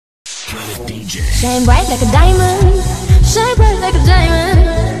Shine bright like a diamond. Shine bright like a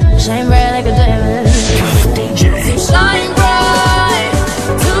diamond. Shine bright like a diamond. DJ. Shine bright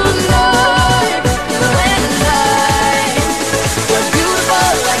tonight, you and I. We're beautiful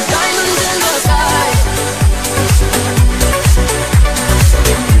like diamonds in the sky.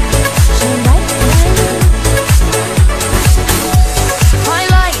 Shine bright like a diamond. My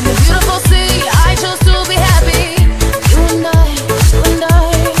light in the beautiful sea. I chose to be happy. You and I,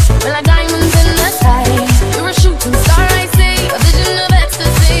 we're like diamonds in the sky. You're a shooting star, I see, a vision of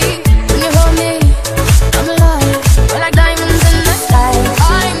ecstasy. When you hold me, I'm alive. We're like diamonds in the sky.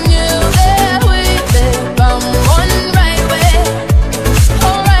 I knew that we'd become one right away,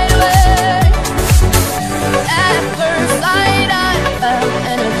 oh right away. At first sight, I felt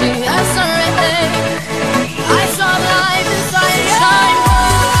energy, I saw it. I saw life inside you. Shine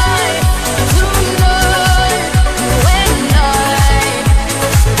bright tonight, you and I.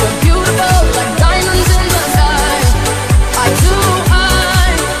 We're beautiful like diamonds in the sky. Eye to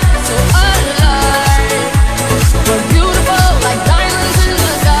eye, so alive. We're beautiful like diamonds in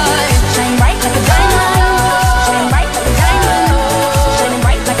the sky. Shine bright like a diamond. Shine bright like a diamond. Shining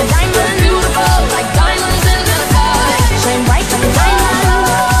bright like a diamond. Beautiful like diamonds in the sky. Shine bright like a diamond.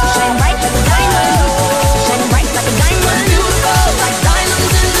 Shine bright like a diamond. Shining bright like a diamond. Beautiful like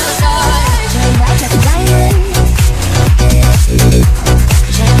diamonds in the sky. Shine bright like a diamond.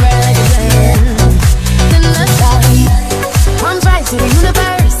 Shine bright like a diamond in the sky. Arms rise to the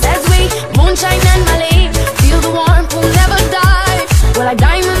universe as we moonshine and Mali. Feel the warmth, we'll never die. We're like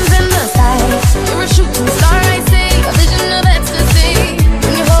diamonds in the sky. You're a shooting star, I see, a vision of ecstasy.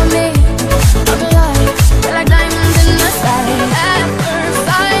 When you hold me, I'm alive. We're like diamonds in the sky. At first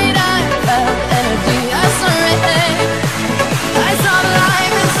sight, I felt energy, I saw it. I saw the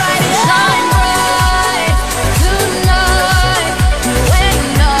life inside it. Shine bright tonight, you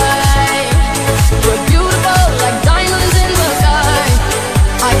and I. We're beautiful like diamonds in the sky.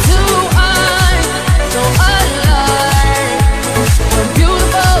 Eye to eye, so alive. We're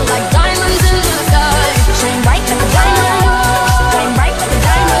beautiful like diamonds in the sky. Shine bright like a diamond. Shine bright like a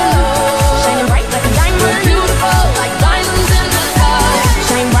diamond. Shining bright like a diamond. We're beautiful like diamonds in the sky.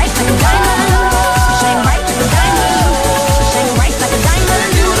 Shine bright like a diamond. Shine bright like a diamond. Shining bright like a diamond.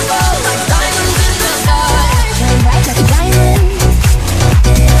 Beautiful like diamonds in the sky. Shine bright like a diamond.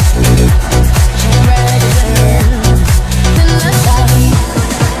 Shine bright like a diamond in the sky.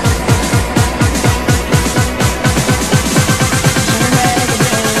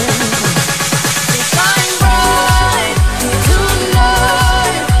 Shine bright tonight,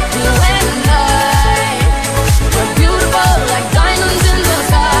 you and I. We're beautiful like diamonds in the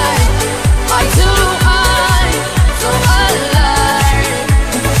sky. Eye to eye, so alive.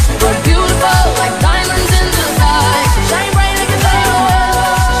 We're beautiful like diamonds in the sky. Shine bright like a diamond.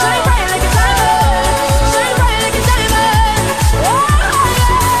 Shine bright like a diamond. Shine bright like a diamond.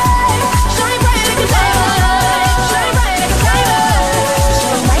 Shine bright like a diamond. Shine bright like a diamond.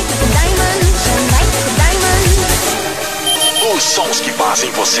 Shine bright like a diamond. Shine bright like a diamond. Os sons que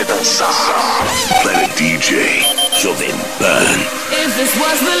fazem você dançar. Planet DJ, Jovem Pan. If this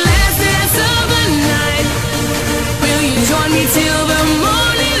was the last dance of the night, will you join me till the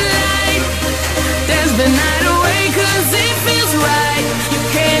morning light? Dance the night away 'cause it feels right. You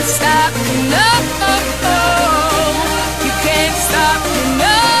can't stop me, no. You can't stop me,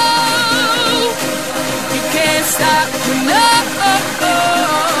 no. You can't stop me, no.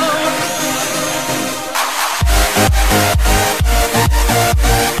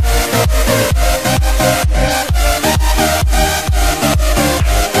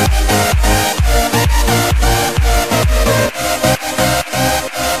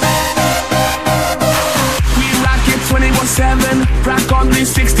 We rock it 24/7, rock on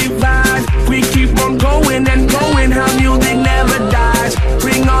 365. We keep on going and going, how music never dies.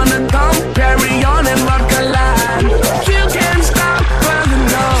 Bring on the thumb, carry on and rock alive. You can't stop us,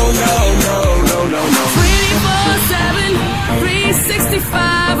 no, no, no, no, no, no. 24/7,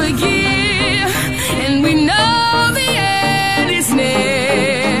 365 a year, and we know the end is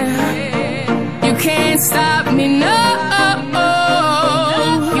near. You can't stop me, no.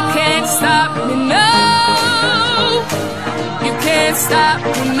 You can't stop me, no. You can't stop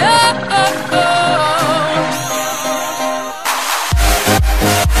me, no.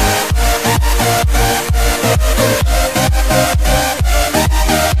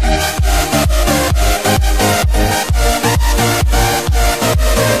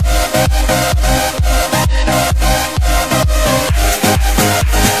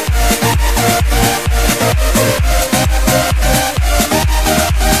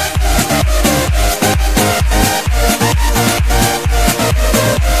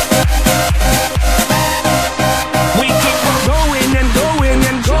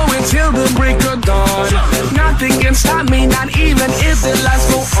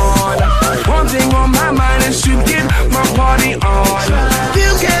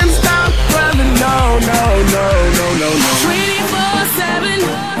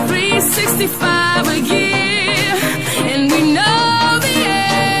 365 a year, and we know the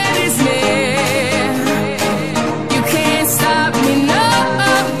end is near. You can't stop me, no.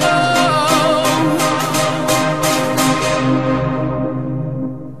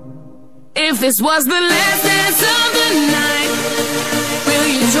 If this was the last dance of the night, will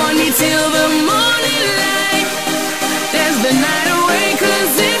you join me till the morning light? Dance the night away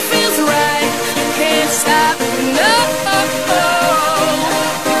 'cause it feels right. Can't stop me, no.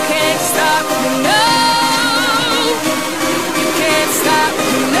 You can't stop me, no. You can't stop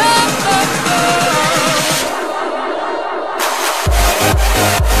me, no.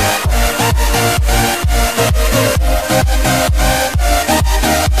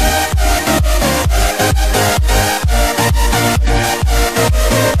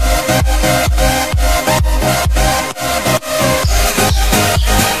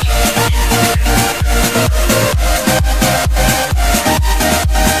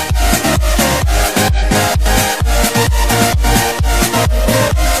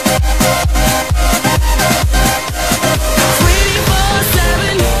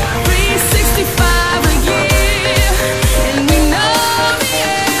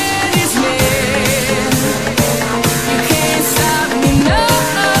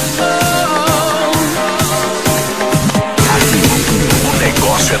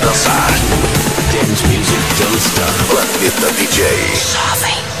 Planeta DJ.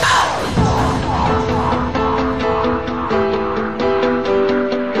 Jovem Pan.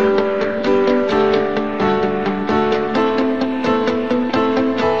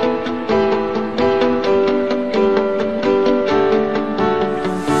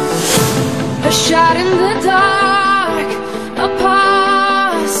 A shot in the dark, a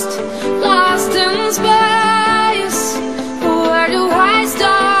past lost in space. Where do I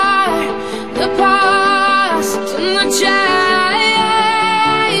start? The past and the chase.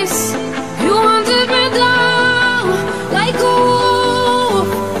 You hunted me down like a wolf,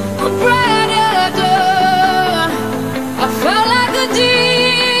 a predator. I felt like a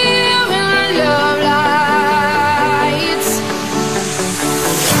deer in the love lights.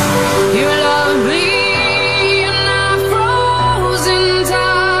 You love me in a frozen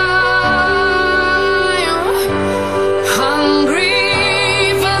time, hungry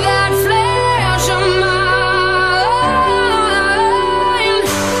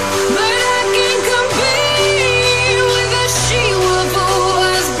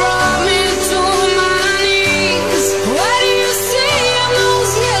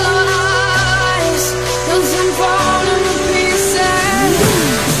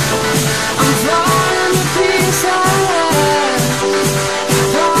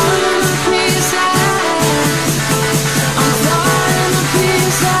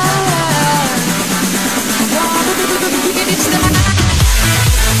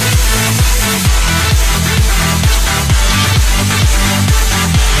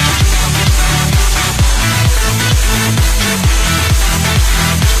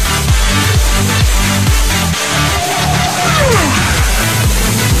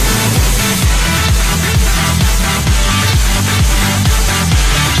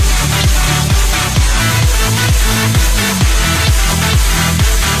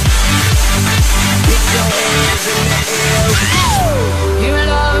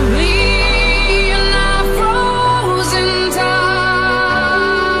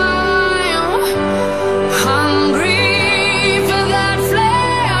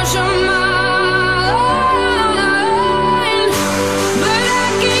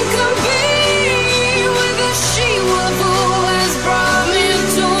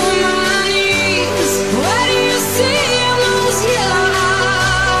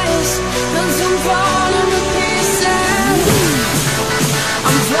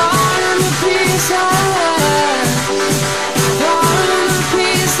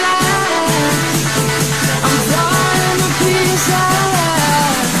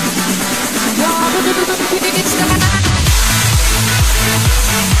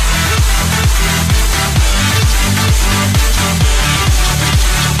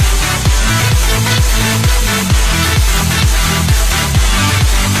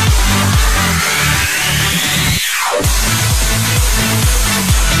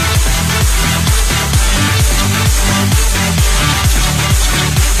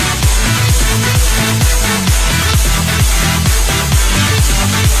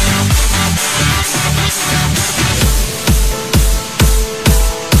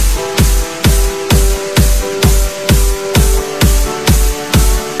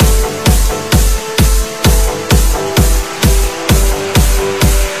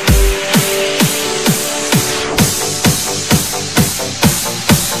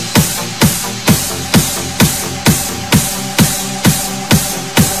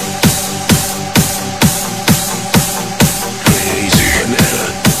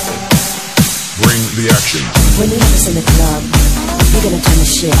the action. When you have us in the club, you're gonna turn the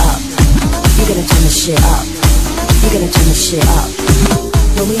shit up. You're gonna turn the shit up. You're gonna turn the shit up.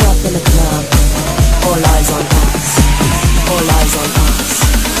 When we up in the club, all eyes on us. All eyes on us.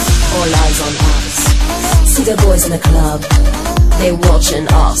 All eyes on us. See the boys in the club, they watching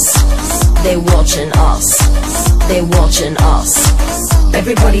us. They watching us. They watching us.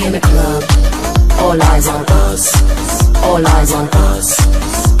 Everybody in the club, all eyes on us. All eyes on us.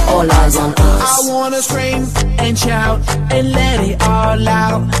 All eyes on us. I wanna scream and shout and let it all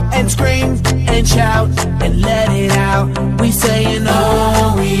out. And scream and shout and let it out. We saying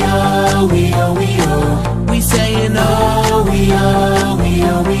oh, we oh, we oh, we oh. We saying oh, we oh, we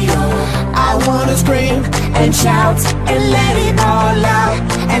oh, we oh. I wanna scream and shout and let it all out.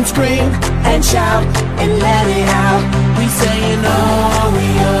 And scream and shout and let it out. We saying oh, we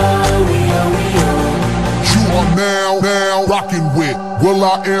oh, we oh, we oh. You are now rocking with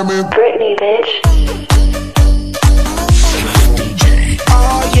will.i.am in Britney, bitch. DJ.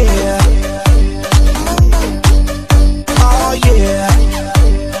 Oh yeah. Oh yeah.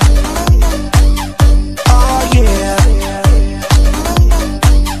 Oh yeah.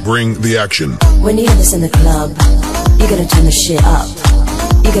 Bring the action. When you have us in the club, you're gonna turn the shit up.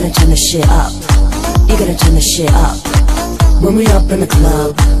 You're gonna turn the shit up. You're gonna turn the shit up. When we up in the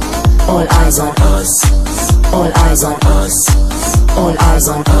club, all eyes on us. All eyes on us. All eyes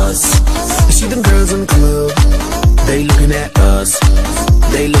on us. I see them girls in the club. They looking at us.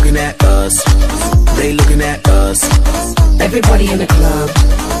 They looking at us. They looking at us. Everybody in the club,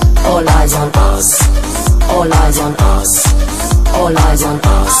 all eyes on us. All eyes on us. All eyes on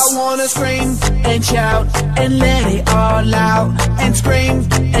us. I wanna scream and shout and let it all out. And scream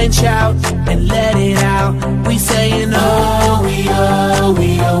and shout and let it out. We saying oh, we oh,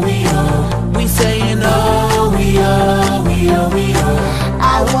 we oh, we oh. We saying oh, we oh, we oh, we oh.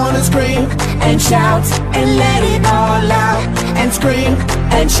 I wanna scream and shout and let it all out. And scream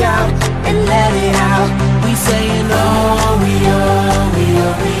and shout and let it out. We saying oh, we oh, we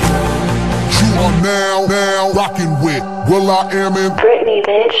oh, we oh. You are now rocking with will.i.am in Britney,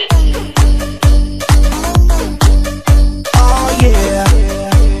 bitch. Oh yeah.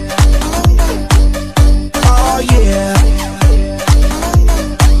 Oh yeah.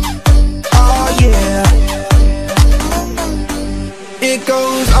 Oh yeah. It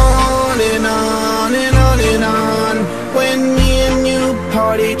goes on and on and on and on. When me and you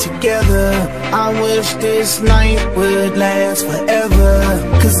party together, I wish this night would last forever.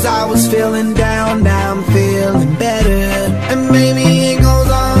 Cause I was feeling down, now I'm feeling better. And maybe it goes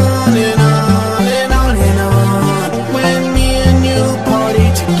on and on and on and on. When me and you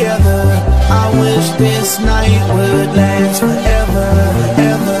party together, I wish this night would last forever,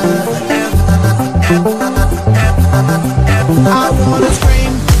 forever, forever, forever. I wanna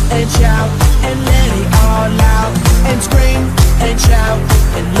scream and shout and let it all out. And scream and shout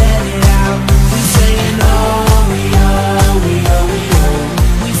and let it out. We saying oh, we oh, we oh, we oh.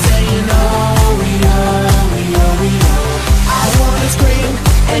 We saying oh, we oh, we oh, we oh. I wanna scream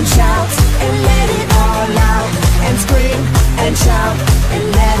and shout and let it all out. And scream and shout and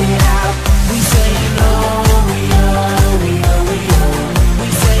let it out. We saying oh, we oh, we oh, we oh. We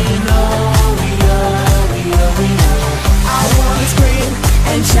saying oh, we oh, we oh, we oh. I wanna scream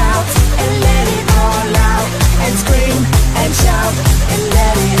and shout and let it all out. And scream and shout and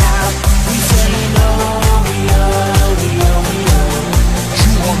let it out. We saying oh, we oh, we oh, we oh.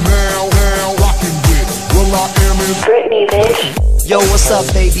 You are now rocking with will.i.am in Britney, bitch. Yo, what's up,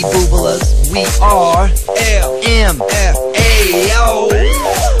 baby boobalers? We are LMFAO.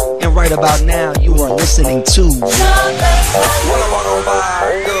 And right about now, you are listening to When I walk on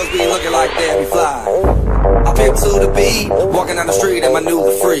by, girls be looking like Debbie Fly. I pimp to the beat, walking down the street and my new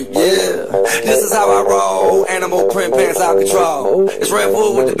the freak, yeah. This is how I roll, animal print pants out control. It's Red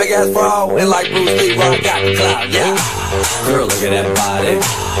Bull with the big ass bra, and like Bruce Lee, I got the clout, yeah. Girl, look at that body.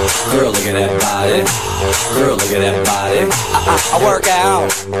 Girl, look at that body. Girl, look at that body. I work out.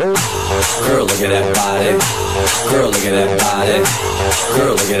 Girl, look at that body. Girl, look at that body.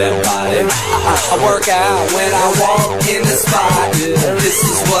 Girl, look at that body. I work out when I walk in the spot. This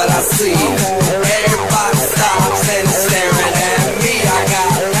is what I see. Everybody stops and is staring at me. I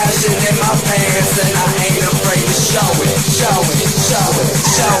got passion in my pants and I ain't afraid to show it. Show it, show it,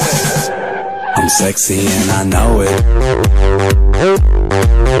 show it. I'm sexy and I know it.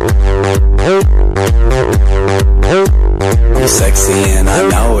 I'm sexy and I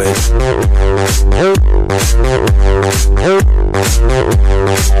know it.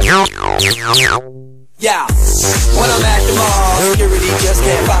 Yeah, when I'm at the mall, security just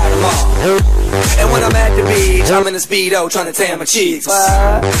can't fight them all. And when I'm at the beach, I'm in a Speedo trying to tan my cheeks.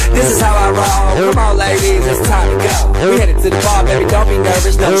 This is how I roll. Come on, ladies, it's time to go. We headed to the bar, baby, don't be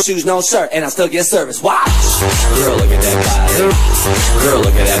nervous. No shoes, no shirt, and I still get service. Watch. Girl, look at that body. Girl,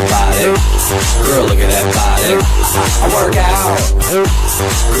 look at that body. Girl, look at that body. I work out.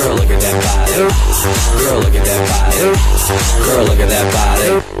 Girl, look at that body. Girl, look at that body. Girl, look at that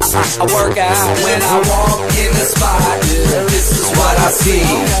body. I work out when I walk in the spot. This is what I see.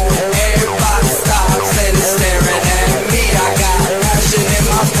 Everybody stops and is staring at me. I got passion in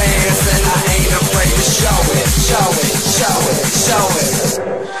my pants and I ain't afraid to show it, show it, show it, show it.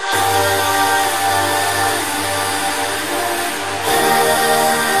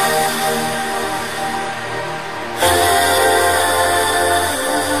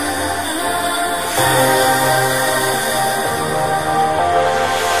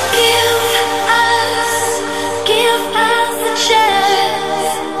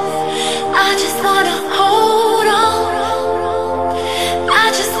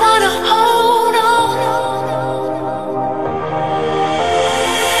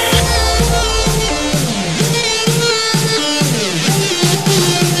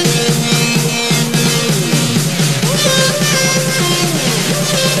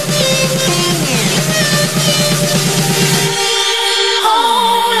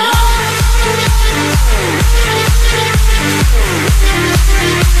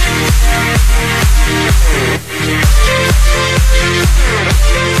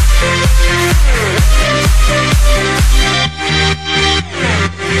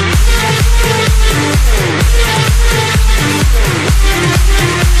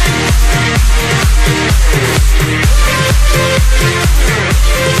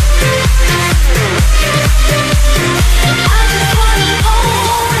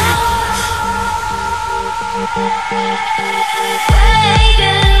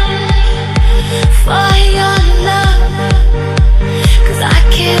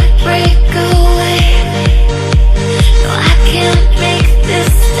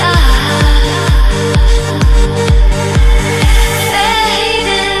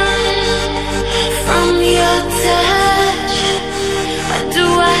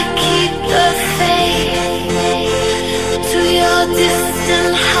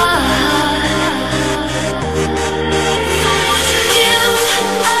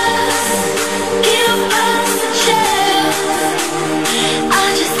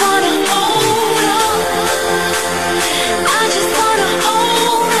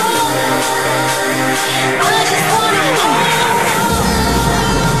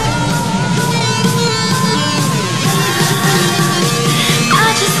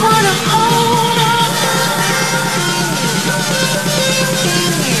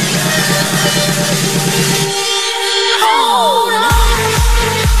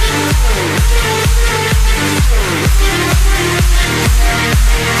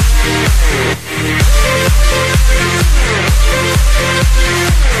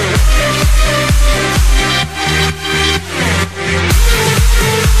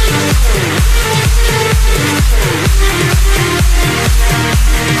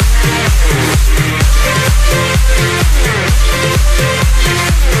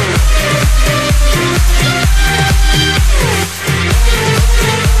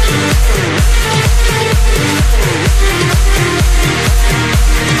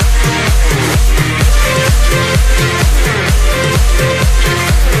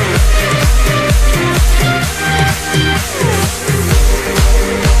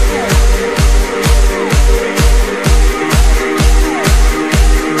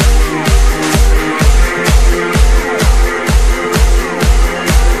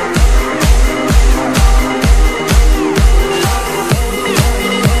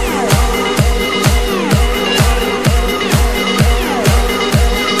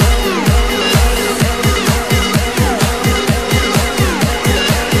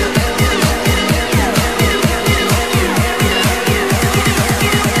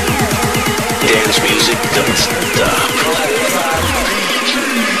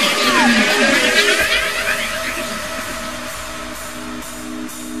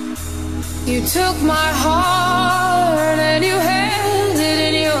 You took my heart and you held it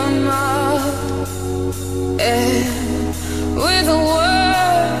in your mouth, and with a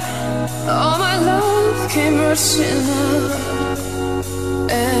word, all my love came rushing out.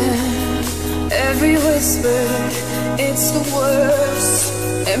 And every whisper, it's the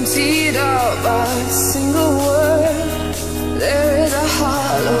worst, emptied out by a single word. There is a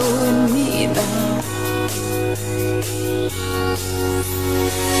hollow in me now.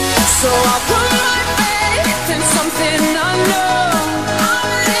 So I put my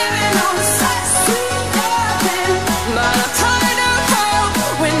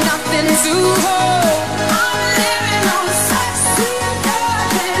nothing to hold. I'm living on such sweet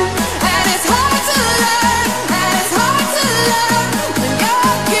loving, and it's hard to learn, and it's hard to love when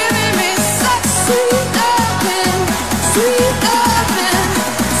you're giving me such sweet loving, sweet loving,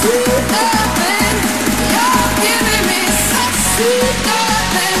 sweet loving. You're giving me such sweet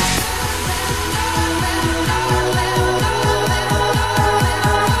loving.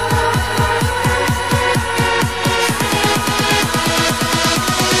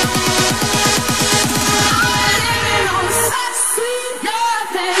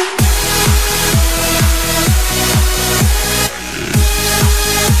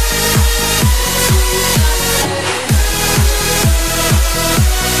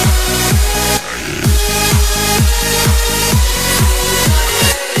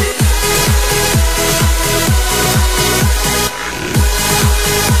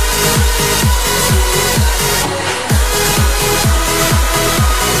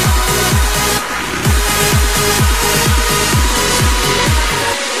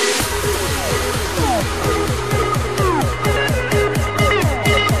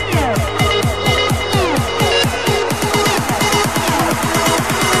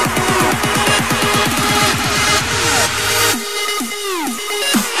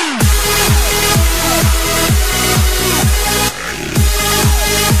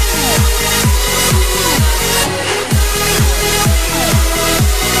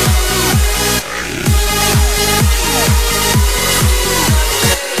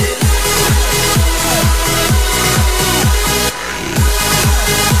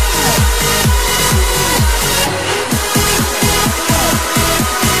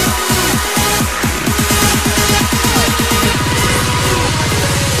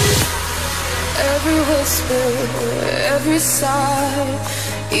 Every sigh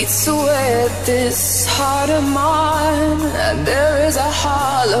eats away at this heart of mine, and there is a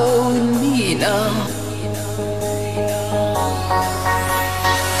hollow in me now.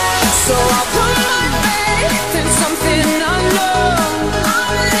 So I put my faith in something unknown.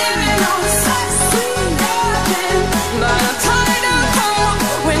 I'm living on such sweet loving, but I'm tired of hope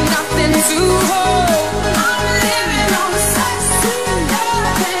with nothing to hold. I'm living on such sweet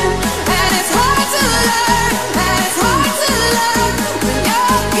loving, and it's hard to learn, and it's hard to love when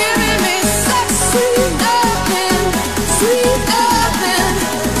you're giving me such sweet loving, sweet loving,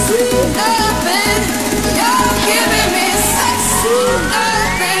 sweet loving. You're giving me such sweet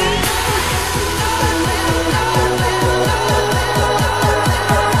loving.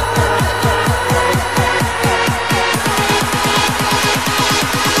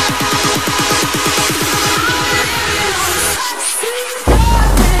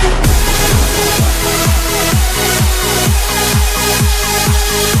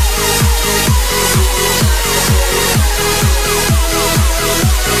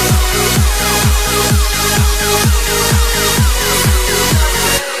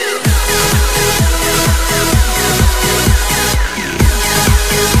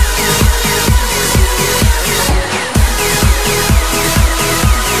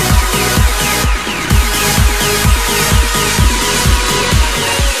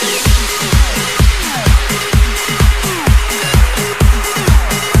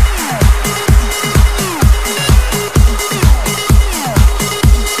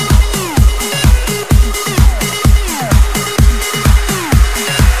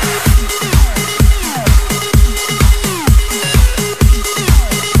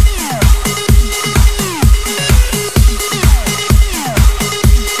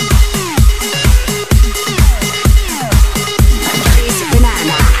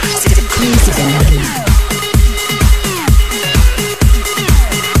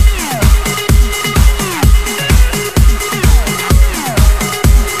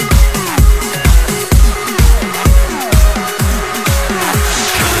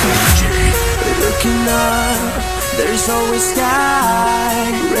 There's always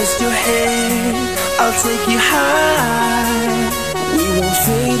sky. Rest your head, I'll take you high. We won't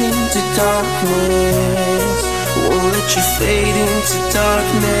fade into darkness, won't let you fade into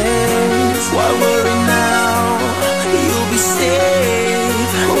darkness. Why worry now? You'll be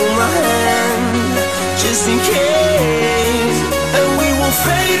safe. Hold my hand, just in case. And we won't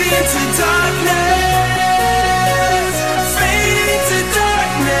fade into darkness, fade into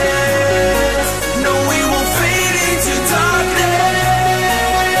darkness. No, we won't fade into darkness,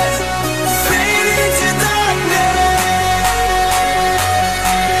 fade into darkness.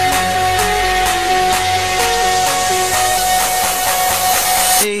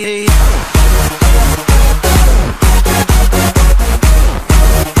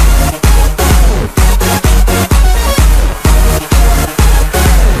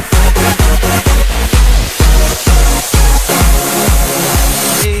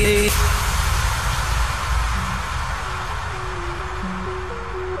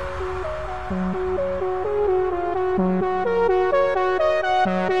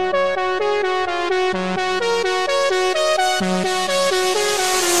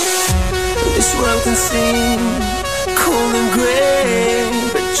 can seem cold and gray,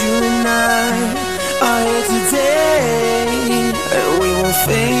 but you and I are here today, and we won't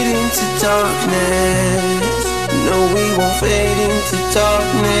fade into darkness. No, we won't fade into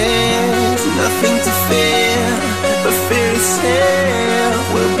darkness. Nothing to fear but fear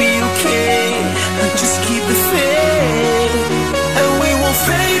itself. We'll be okay, just keep the faith, and we won't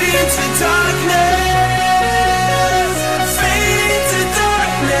fade into darkness.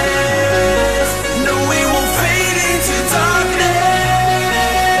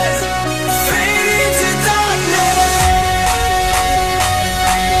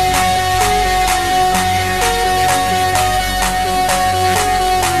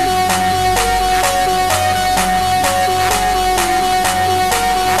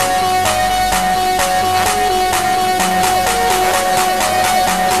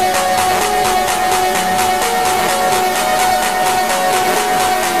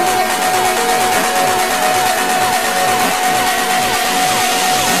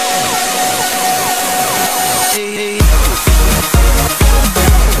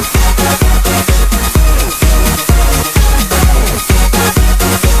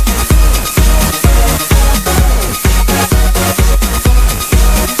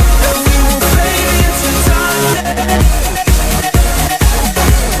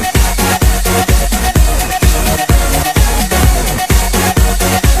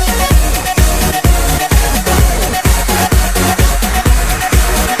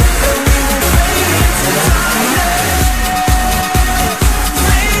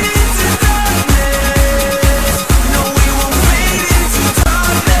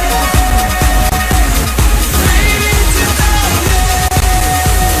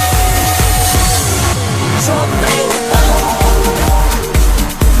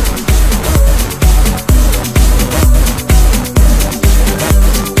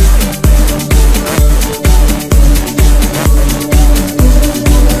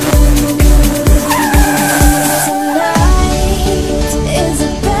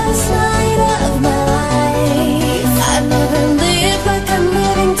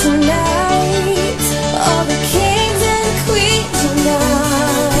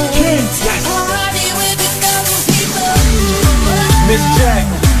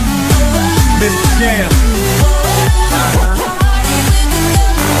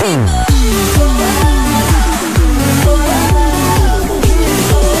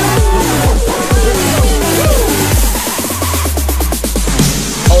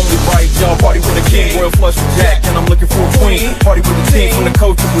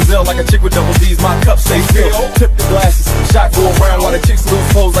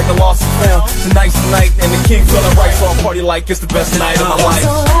 Like it's the best night of my life. So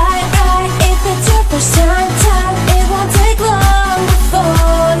right, if it's your first time, it won't take long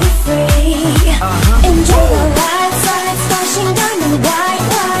before you're free. Enjoy the lights, flashing diamond white,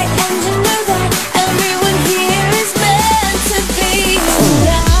 and you know that everyone here is meant to be.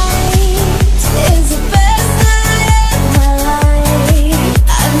 Tonight is the best night of my life.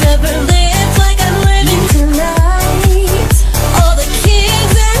 I've never lived like I'm living tonight. All the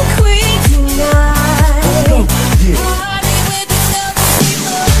kings and queens tonight.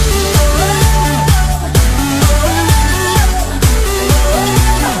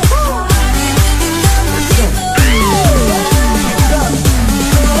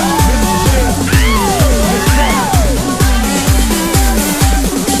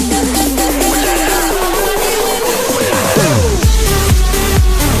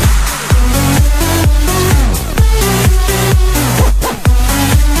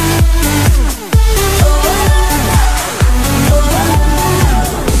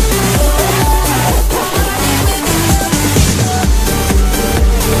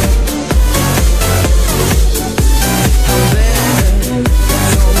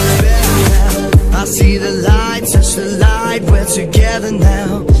 Together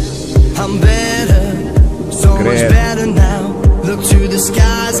now, I'm better, so much better now. Look to the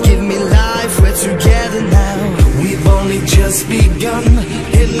skies, give me life, we're together now. We've only just begun,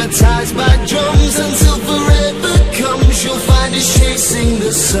 hypnotized by drums, until forever comes. You'll find us chasing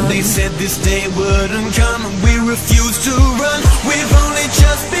the sun. They said this day wouldn't come, and we refuse to run. We've only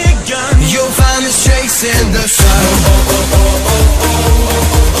just begun. You'll find us chasing the sun.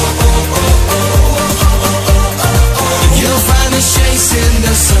 You'll find us chasing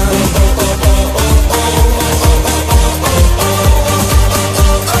the sun.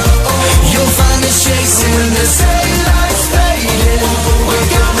 You'll find us chasing the daylight's fading. We're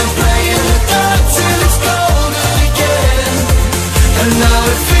gonna play in the dark till it's golden again. And now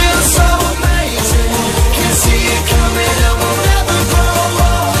it feels so amazing. Can see it coming and we'll never grow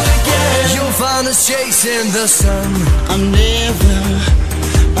old again. You'll find us is chasing the sun. I'm never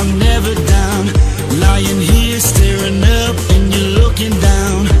down. Lying here staring up and you're looking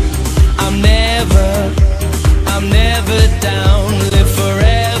down. I'm never down. Live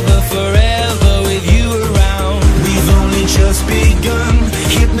forever, forever with you around. We've only just begun.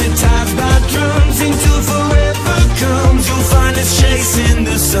 Hypnotized by drums until forever comes. You'll find us chasing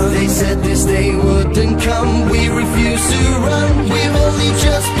the sun. They said this day wouldn't come. We refuse to run. We've only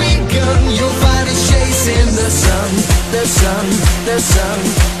just begun. You'll find us chasing the sun. The sun, the sun,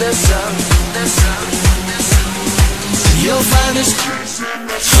 the sun, the sun, the sun. You'll find us chasing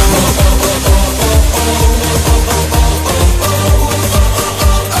the sun.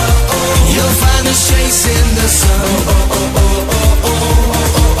 You'll find us chasing the sun.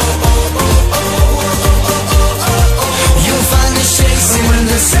 You'll find us chasing when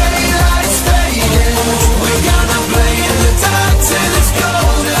the city lights fading. We're gonna play in the dark till it's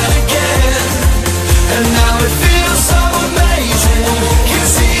golden again. And now it feels so amazing. Can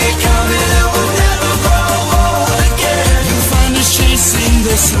see it coming and we'll never grow old again. You'll find us chasing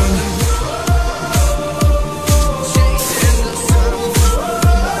the sun.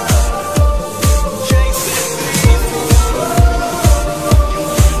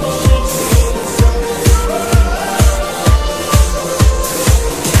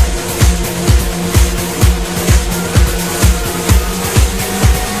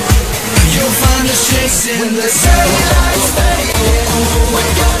 When the sunlight's fading,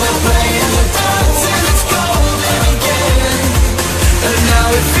 we're gonna play in the dark till it's golden again. And now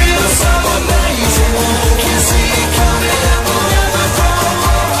it feels so amazing. Can see it coming and we'll never grow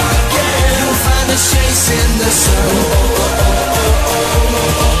old again. You'll find us chasing the sun.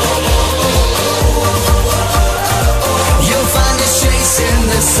 You'll find us chasing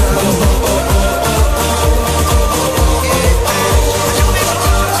the sun.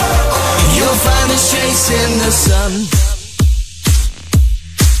 You'll find us chasing the sun.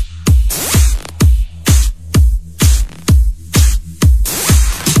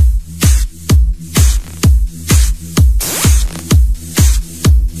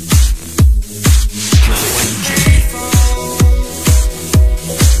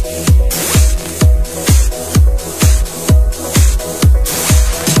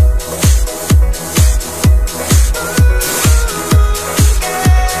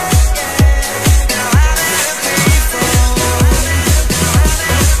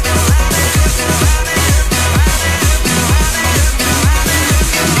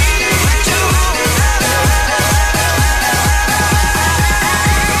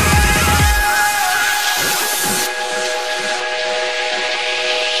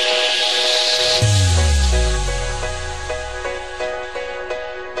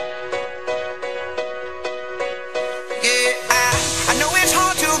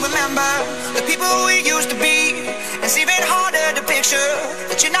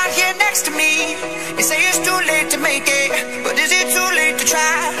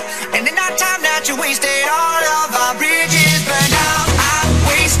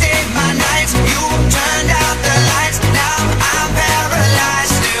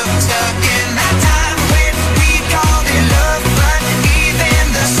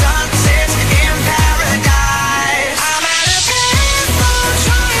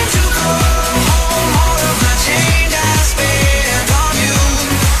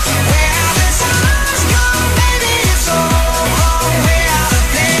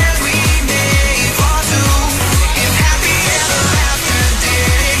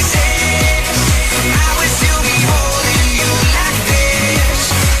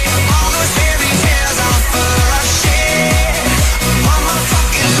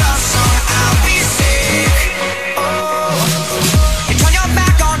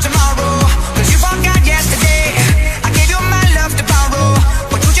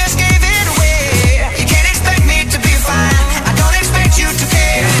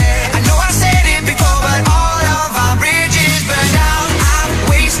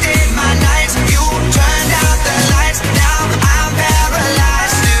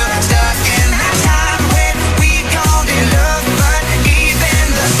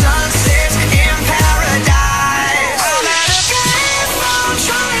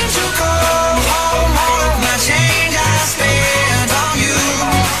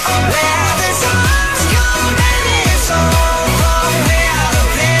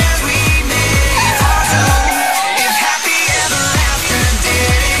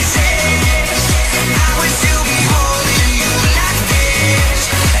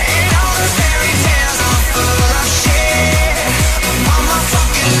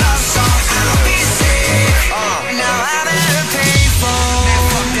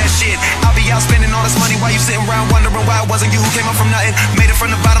 you who came up from nothing. Made it from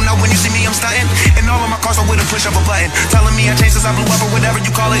the bottom, now when you see me, I'm stunting. And all of my cars are with a push of a button. Telling me I changed since I blew up or whatever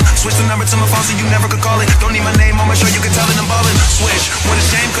you call it. Switch the number to my phone so you never could call it. Don't need my name on my shirt, you can tell it I'm ballin'. Switch, what a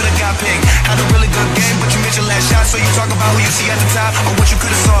shame, could've got picked. Had a really good game, but you missed your last shot. So you talk about who you see at the top or what you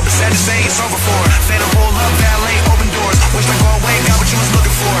could've saw. But sad to say, it's over for. Phantom pull up, valet, open doors. Wish I go away, got what